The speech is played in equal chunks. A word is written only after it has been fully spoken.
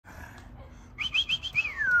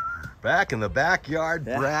Back in the backyard,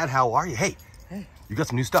 yeah. Brad, how are you? Hey, you got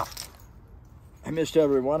some new stuff. I missed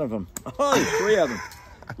every one of them. Oh, 3 of them.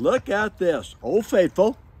 Look at this. Old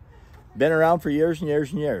Faithful. Been around for years and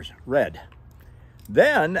years and years. Red.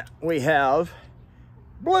 Then we have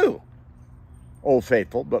blue. Old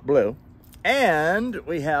Faithful, but blue. And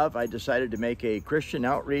we have, I decided to make a Christian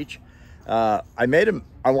outreach. I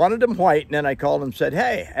wanted them white, and then I called them and said,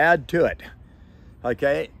 hey, add to it.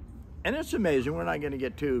 Okay? And it's amazing. We're not going to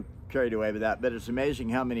get too carried away with that, but it's amazing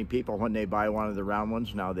how many people, when they buy one of the round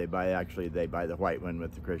ones, now they buy the white one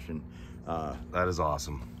with the Christian. That is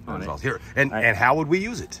awesome. That is awesome. Here, and how would we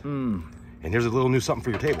use it? And here's a little new something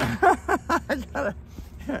for your table. I got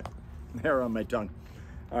a hair on my tongue.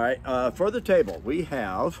 All right, for the table, we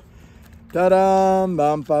have da-dum,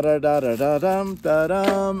 bum, ba-da-da-da-da-dum,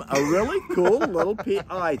 da-dum, a really cool little piece.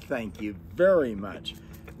 I thank you very much.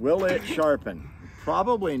 Will it sharpen?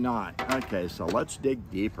 Probably not. Okay, so let's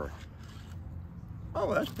dig deeper.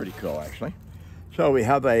 Oh, that's pretty cool, actually. So we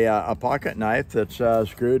have a pocket knife that's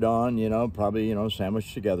screwed on, probably,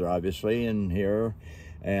 sandwiched together, obviously, in here.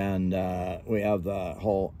 And we have the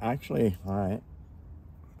whole, actually, all right.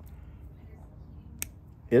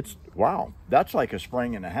 Wow, that's like a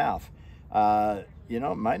spring and a half.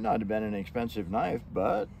 It might not have been an expensive knife,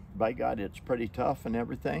 but by God, it's pretty tough and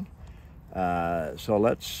everything. So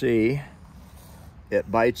let's see. It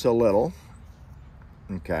bites a little,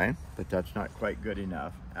 okay, but that's not quite good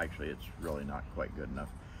enough. Actually, it's really not quite good enough.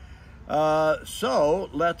 So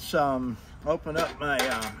let's open up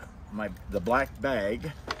the black bag,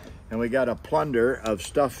 and we got a plunder of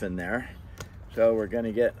stuff in there. So we're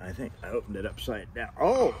gonna get, I think I opened it upside down.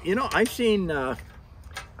 Oh, I seen, I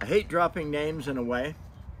hate dropping names in a way,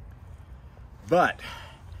 but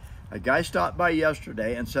a guy stopped by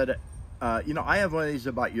yesterday and said, I have one of these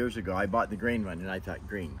about years ago. I bought the green one, and I thought,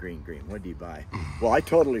 green. What did you buy? Well, I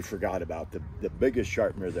totally forgot about the biggest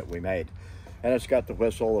sharpener that we made. And it's got the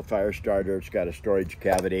whistle, the fire starter. It's got a storage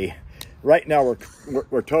cavity. Right now,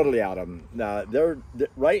 we're totally out of them.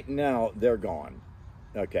 Right now, they're gone.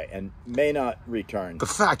 Okay, and may not return. The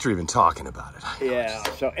factory been talking about it. Yeah,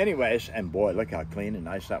 so anyways, and boy, look how clean and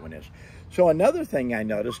nice that one is. So another thing I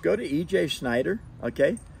noticed, go to E.J. Snyder,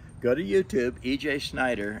 okay? Go to YouTube, E.J.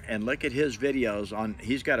 Snyder, and look at his videos on,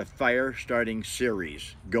 he's got a fire starting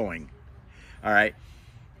series going, all right?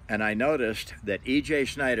 And I noticed that E.J.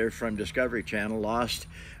 Snyder from Discovery Channel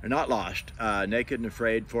Naked and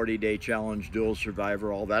Afraid, 40-Day Challenge, Dual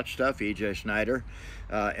Survivor, all that stuff, E.J. Snyder.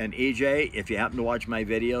 And E.J., if you happen to watch my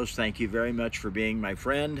videos, thank you very much for being my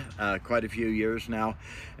friend, quite a few years now.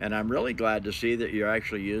 And I'm really glad to see that you're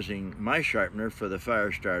actually using my sharpener for the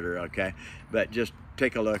fire starter, okay? But just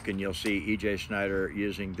take a look and you'll see E.J. Snyder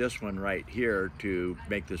using this one right here to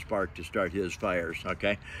make the spark to start his fires,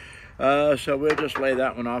 okay? So we'll just lay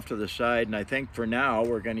that one off to the side, and I think for now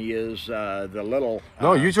we're going to use the little...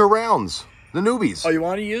 No, use your rounds, the newbies. Oh, you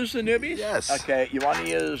want to use the newbies? Yes. Okay, you want to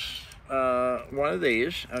use one of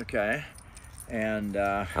these, okay. And...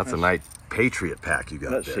 that's a nice Patriot pack you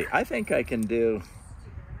got let's there. see, I think I can do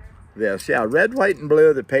this. Yeah, red, white, and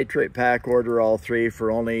blue, the Patriot pack, order all 3 for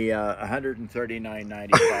only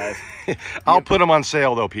 $139.95. I'll put them on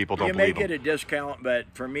sale, though, people. Don't believe them. You may get a discount, but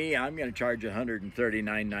for me, I'm going to charge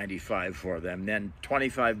 $139.95 for them. Then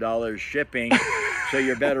 $25 shipping, so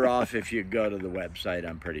you're better off if you go to the website,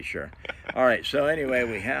 I'm pretty sure. All right, so anyway,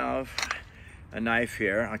 we have a knife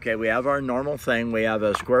here. Okay, we have our normal thing. We have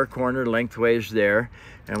a square corner lengthways there,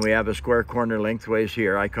 and we have a square corner lengthways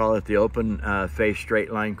here. I call it the open face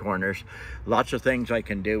straight line corners. Lots of things I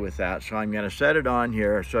can do with that. So I'm going to set it on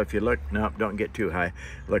here. So if you look, no, don't get too high.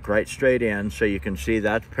 Look right straight in so you can see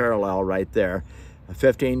that's parallel right there.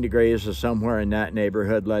 15 degrees is somewhere in that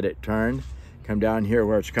neighborhood. Let it turn. Come down here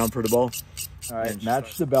where it's comfortable. All right,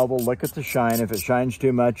 match the bevel, look at the shine. If it shines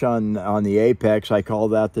too much on the apex, I call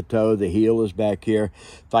that the toe. The heel is back here.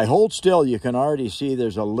 If I hold still, you can already see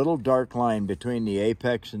there's a little dark line between the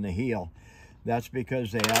apex and the heel. That's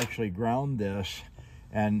because they actually ground this,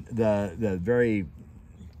 and the very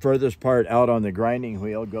furthest part out on the grinding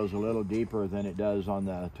wheel goes a little deeper than it does on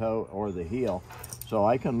the toe or the heel. So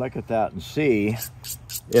I can look at that and see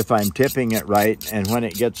if I'm tipping it right, and when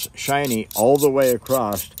it gets shiny all the way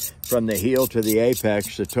across from the heel to the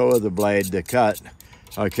apex, the toe of the blade, the cut,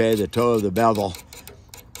 okay, the toe of the bevel.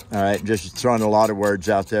 All right, just throwing a lot of words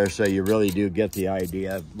out there so you really do get the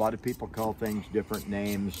idea. A lot of people call things different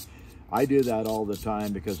names. I do that all the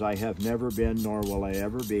time because I have never been, nor will I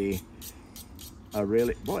ever be, a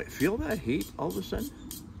really, boy, feel that heat all of a sudden?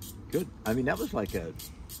 Good. I mean, that was like a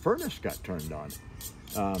furnace got turned on.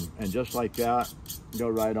 And just like that, go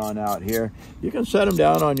right on out here. You can set them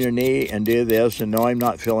down on your knee and do this, and no, I'm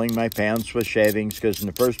not filling my pants with shavings, because in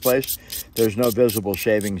the first place, there's no visible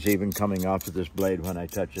shavings even coming off of this blade when I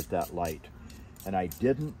touch it that light. And I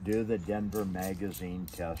didn't do the Denver magazine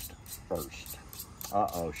test first.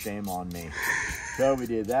 Uh-oh, shame on me. So we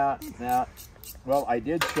did that, that. Well, I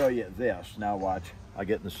did show you this. Now watch, I'll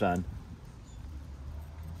get in the sun.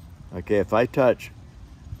 Okay, if I touch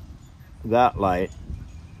that light,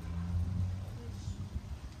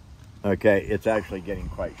 okay, it's actually getting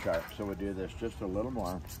quite sharp. So we'll do this just a little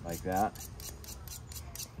more, like that.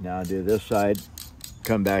 Now do this side,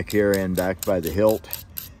 come back here and back by the hilt,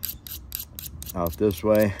 out this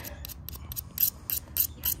way.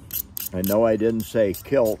 I know I didn't say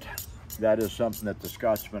kilt. That is something that the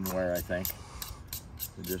Scotsmen wear, I think.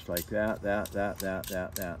 So just like that.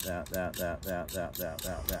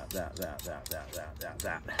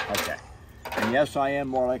 Okay. And yes, I am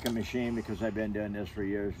more like a machine because I've been doing this for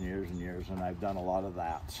years and years and years, and I've done a lot of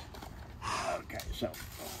that. Okay, so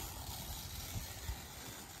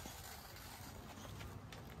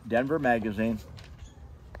Denver magazine.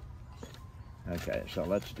 Okay, so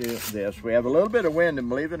let's do this. We have a little bit of wind, and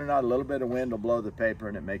believe it or not, a little bit of wind will blow the paper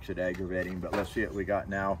and it makes it aggravating, but let's see what we got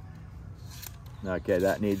now. Okay,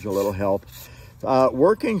 that needs a little help.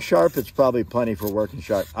 Working sharp, it's probably plenty for working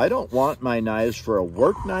sharp. I don't want my knives for a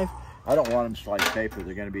work knife. I don't want them sliced paper.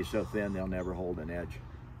 They're going to be so thin they'll never hold an edge.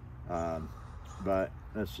 But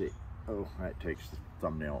let's see. Oh, that takes the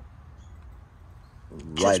thumbnail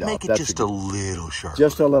right off. Just make it just a little sharper.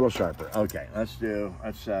 Just a little sharper. Okay, let's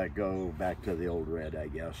go back to the old red, I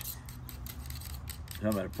guess. So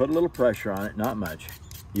I'm going to put a little pressure on it, not much.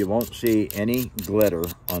 You won't see any glitter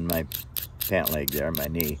on my pant leg there, my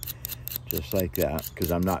knee. Just like that,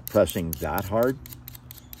 because I'm not pressing that hard.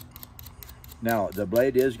 Now, the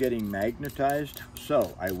blade is getting magnetized,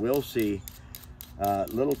 so I will see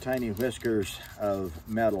little tiny whiskers of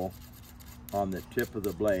metal on the tip of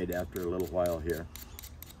the blade after a little while here.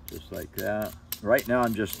 Just like that. Right now,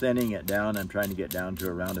 I'm just thinning it down. I'm trying to get down to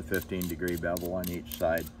around a 15-degree bevel on each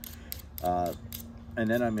side. And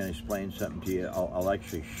then I'm going to explain something to you. I'll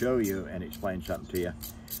actually show you and explain something to you.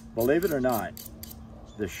 Believe it or not,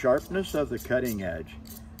 the sharpness of the cutting edge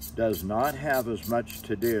does not have as much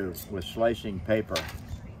to do with slicing paper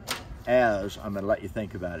as, I'm going to let you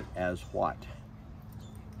think about it, as what?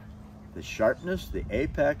 The sharpness, the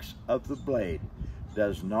apex of the blade,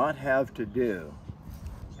 does not have to do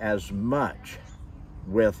as much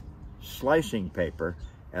with slicing paper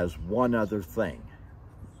as one other thing.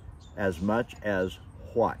 As much as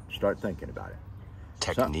what? Start thinking about it.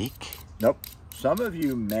 Technique? Nope. Some of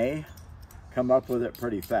you may come up with it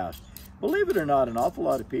pretty fast. Believe it or not, an awful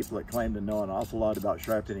lot of people that claim to know an awful lot about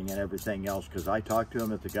sharpening and everything else, because I talk to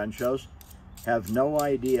them at the gun shows, have no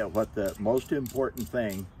idea what the most important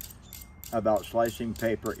thing about slicing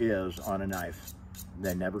paper is on a knife.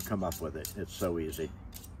 They never come up with it. It's so easy.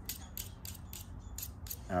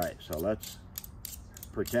 All right, so let's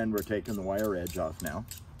pretend we're taking the wire edge off now.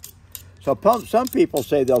 So some people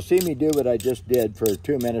say they'll see me do what I just did for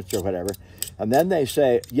 2 minutes or whatever, and then they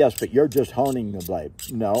say, yes, but you're just honing the blade.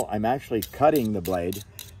 No, I'm actually cutting the blade.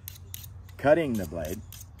 Cutting the blade.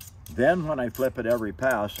 Then when I flip it every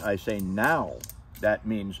pass, I say now. That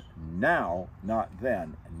means now, not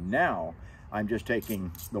then. Now, I'm just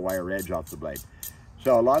taking the wire edge off the blade.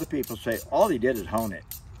 So a lot of people say, all he did is hone it.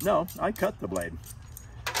 No, I cut the blade.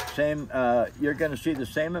 Same, you're going to see the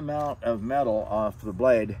same amount of metal off the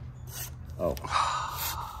blade. Oh.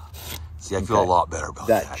 See, I feel a lot better about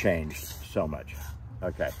that. That changed so much.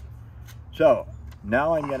 Okay. So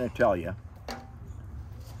now I'm going to tell you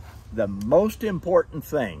the most important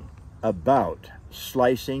thing about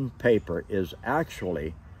slicing paper is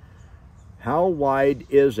actually how wide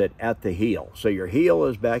is it at the heel. So your heel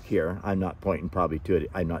is back here. I'm not pointing probably to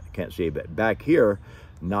it. Can't see, but back here,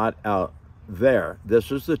 not out there.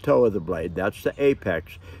 This is the toe of the blade. That's the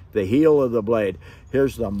apex, the heel of the blade.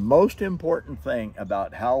 Here's the most important thing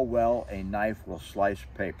about how well a knife will slice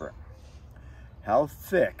paper. How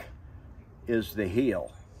thick is the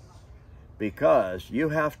heel? Because you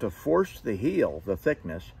have to force the heel, the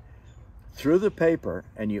thickness, through the paper,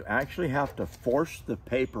 and you actually have to force the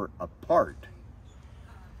paper apart.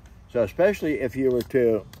 So especially if you were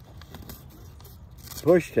to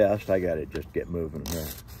push test, I got to just get moving here.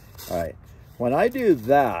 All right. When I do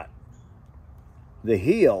that, the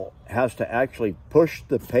heel has to actually push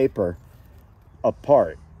the paper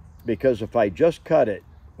apart, because if I just cut it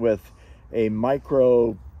with a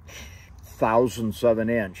micro thousandths of an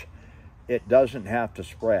inch, it doesn't have to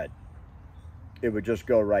spread. It would just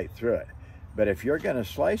go right through it. But if you're going to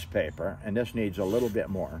slice paper, and this needs a little bit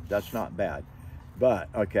more, that's not bad. But,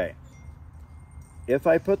 okay, if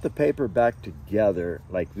I put the paper back together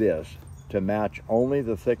like this to match only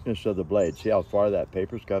the thickness of the blade, see how far that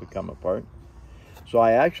paper's got to come apart? So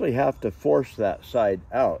I actually have to force that side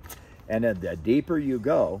out. And then the deeper you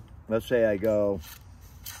go, let's say I go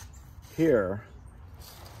here,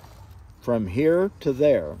 from here to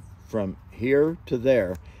there, from here to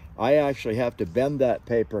there, I actually have to bend that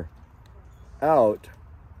paper out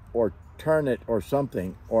or turn it or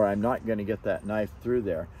something, or I'm not going to get that knife through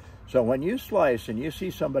there. So when you slice and you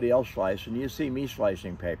see somebody else slice and you see me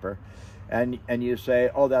slicing paper and you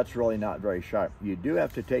say, oh, that's really not very sharp, you do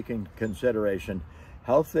have to take in consideration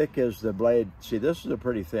how thick is the blade. See, this is a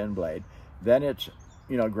pretty thin blade. Then it's,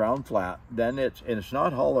 you know, ground flat. Then it's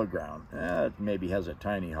not hollow ground. It maybe has a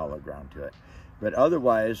tiny hollow ground to it. But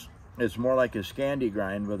otherwise, it's more like a Scandi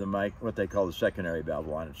grind with what they call the secondary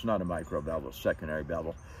bevel on it. It's not a micro bevel, it's secondary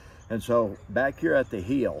bevel. And so back here at the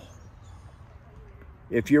heel,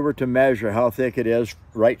 if you were to measure how thick it is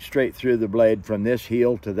right straight through the blade from this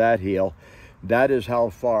heel to that heel, that is how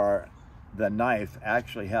far the knife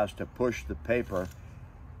actually has to push the paper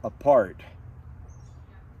apart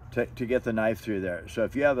to get the knife through there. So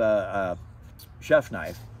if you have a chef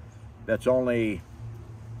knife that's only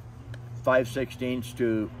 5/16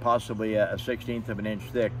 to possibly a 1/16 of an inch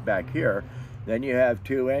thick back here, then you have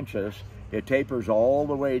 2 inches. It tapers all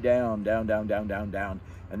the way down, down, down, down, down, down,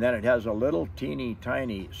 and then it has a little teeny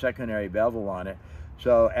tiny secondary bevel on it.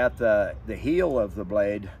 So at the heel of the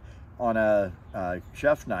blade on a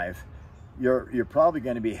chef knife, you're probably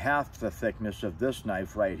going to be half the thickness of this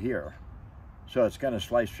knife right here. So it's going to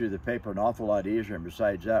slice through the paper an awful lot easier. And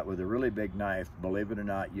besides that, with a really big knife, believe it or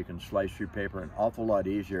not, you can slice through paper an awful lot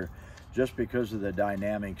easier just because of the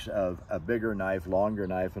dynamics of a bigger knife, longer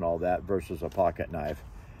knife, and all that versus a pocket knife.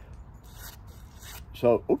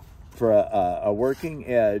 So for a working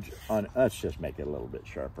edge on, let's just make it a little bit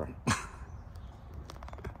sharper.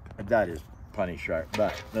 That is plenty sharp,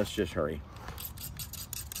 but let's just hurry.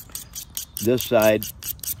 This side,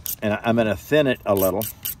 and I'm going to thin it a little.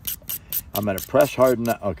 I'm going to press hard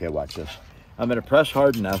enough. Okay, watch this. I'm going to press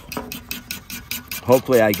hard enough.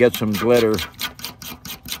 Hopefully I get some glitter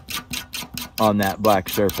on that black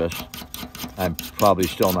surface. I'm probably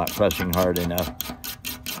still not pressing hard enough.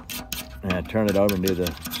 And I turn it over and do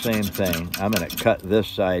the same thing. I'm going to cut this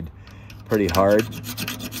side pretty hard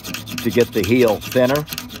to get the heel thinner,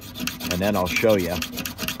 and then I'll show you.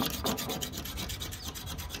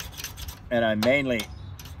 And I'm mainly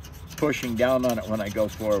pushing down on it when I go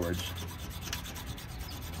forwards.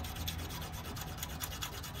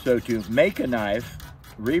 So to make a knife,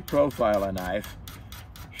 reprofile a knife,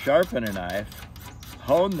 sharpen a knife,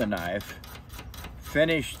 hone the knife,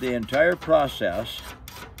 finish the entire process,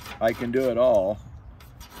 I can do it all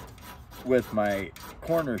with my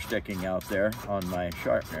corner sticking out there on my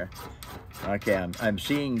sharpener. Okay, I'm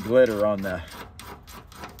seeing glitter on the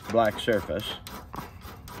black surface,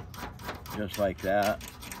 just like that.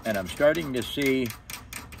 And I'm starting to see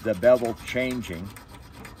the bevel changing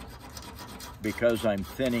because I'm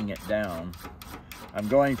thinning it down. I'm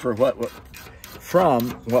going for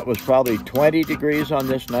from what was probably 20 degrees on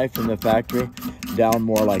this knife from the factory down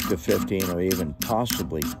more like the 15 or even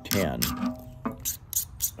possibly 10.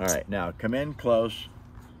 All right, now come in close,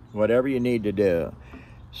 whatever you need to do.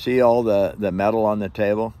 See all the metal on the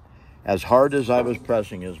table? As hard as I was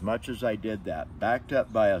pressing, as much as I did that, backed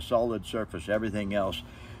up by a solid surface, everything else,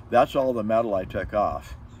 that's all the metal I took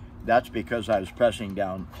off. That's because I was pressing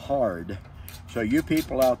down hard. So you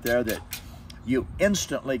people out there that you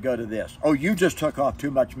instantly go to this, oh, you just took off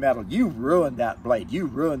too much metal. You ruined that blade. You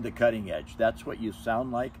ruined the cutting edge. That's what you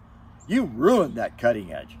sound like. You ruined that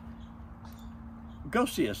cutting edge. Go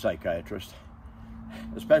see a psychiatrist,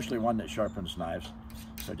 especially one that sharpens knives.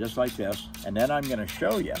 So just like this, and then I'm going to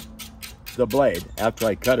show you the blade after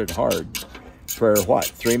I cut it hard for what,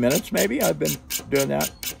 3 minutes maybe? I've been doing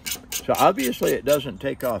that. So obviously it doesn't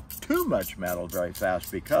take off too much metal very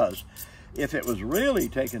fast, because if it was really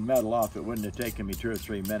taking metal off, it wouldn't have taken me 2 or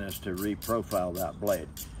 3 minutes to reprofile that blade.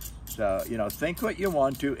 So, you know, think what you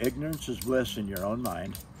want to. Ignorance is bliss in your own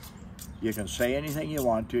mind. You can say anything you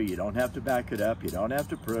want to. You don't have to back it up. You don't have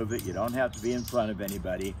to prove it. You don't have to be in front of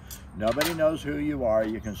anybody. Nobody knows who you are.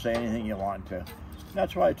 You can say anything you want to.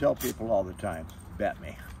 That's why I tell people all the time, bet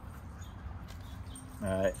me.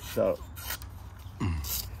 All right, so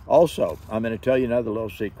also, I'm going to tell you another little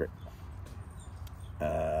secret.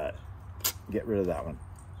 Get rid of that one.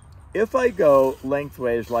 If I go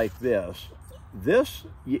lengthways like this,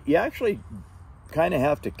 you actually kind of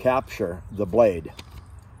have to capture the blade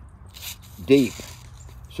deep.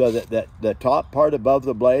 so that the top part above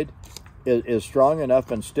the blade is strong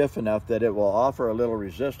enough and stiff enough that it will offer a little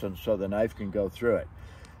resistance so the knife can go through it.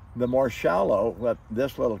 The more shallow,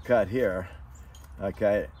 this little cut here,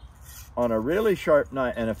 okay, on a really sharp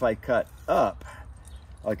knife, and if I cut up,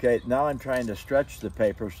 okay, now I'm trying to stretch the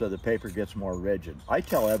paper so the paper gets more rigid. I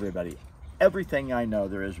tell everybody everything I know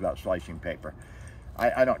there is about slicing paper.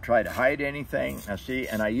 I don't try to hide anything. Now see,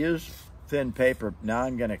 and I use thin paper. Now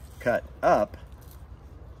I'm gonna cut up,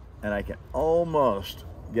 and I can almost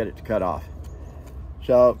get it to cut off.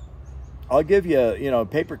 So I'll give you, you know,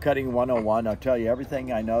 paper cutting 101. I'll tell you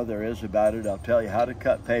everything I know there is about it. I'll tell you how to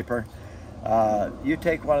cut paper. You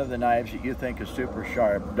take one of the knives that you think is super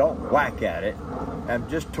sharp, don't whack at it, and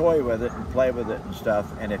just toy with it and play with it and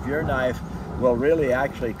stuff. And if your knife will really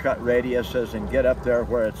actually cut radiuses and get up there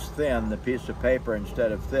where it's thin, the piece of paper,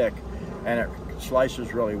 instead of thick, and it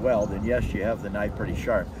slices really well, then yes, you have the knife pretty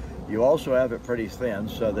sharp. You also have it pretty thin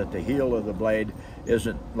so that the heel of the blade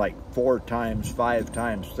isn't like 4 times, 5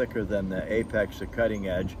 times thicker than the apex, the cutting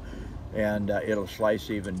edge, and it'll slice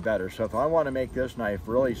even better. So if I want to make this knife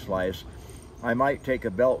really slice, I might take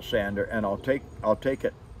a belt sander and I'll take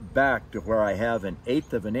it back to where I have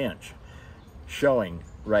 1/8 of an inch showing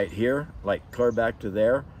right here, like clear back to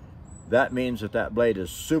there. That means that that blade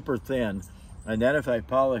is super thin, and then if I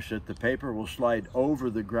polish it, the paper will slide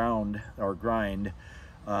over the ground or grind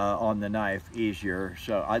on the knife easier.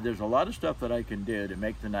 So there's a lot of stuff that I can do to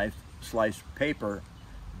make the knife slice paper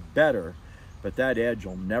better, but that edge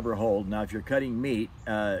will never hold. Now if you're cutting meat,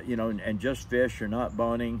 you know, and just fish, you're not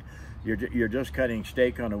boning, you're just cutting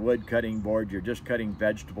steak on a wood cutting board, you're just cutting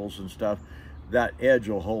vegetables and stuff, that edge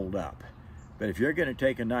will hold up. But if you're going to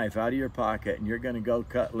take a knife out of your pocket and you're going to go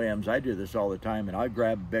cut limbs, I do this all the time, and I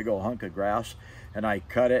grab a big old hunk of grass and I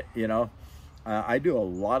cut it, you know. I do a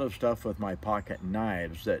lot of stuff with my pocket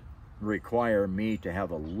knives that require me to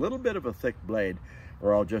have a little bit of a thick blade,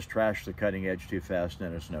 or I'll just trash the cutting edge too fast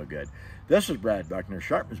and it's no good. This is Brad Buckner,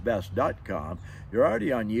 sharpensbest.com. You're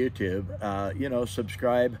already on YouTube. You know,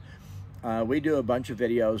 subscribe. We do a bunch of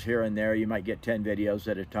videos here and there. You might get 10 videos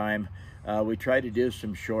at a time. We try to do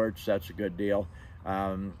some shorts. That's a good deal.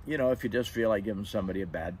 You know, if you just feel like giving somebody a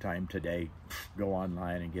bad time today, go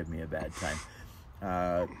online and give me a bad time.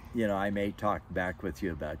 You know, I may talk back with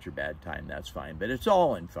you about your bad time. That's fine, but it's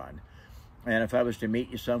all in fun. And if I was to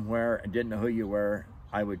meet you somewhere and didn't know who you were,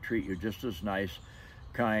 I would treat you just as nice,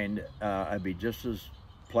 kind. I'd be just as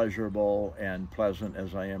pleasurable and pleasant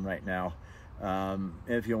as I am right now.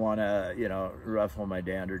 If you want to, you know, ruffle my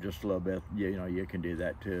dander just a little bit, you know, you can do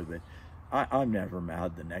that too. But I'm never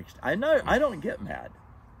mad the next. I don't get mad.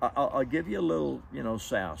 I'll give you a little, you know,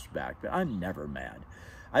 sass back, but I'm never mad.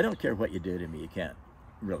 I don't care what you do to me. You can't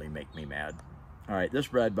really make me mad. All right, this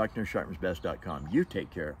is Brad Buckner, sharpensbest.com. You take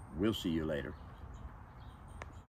care. We'll see you later.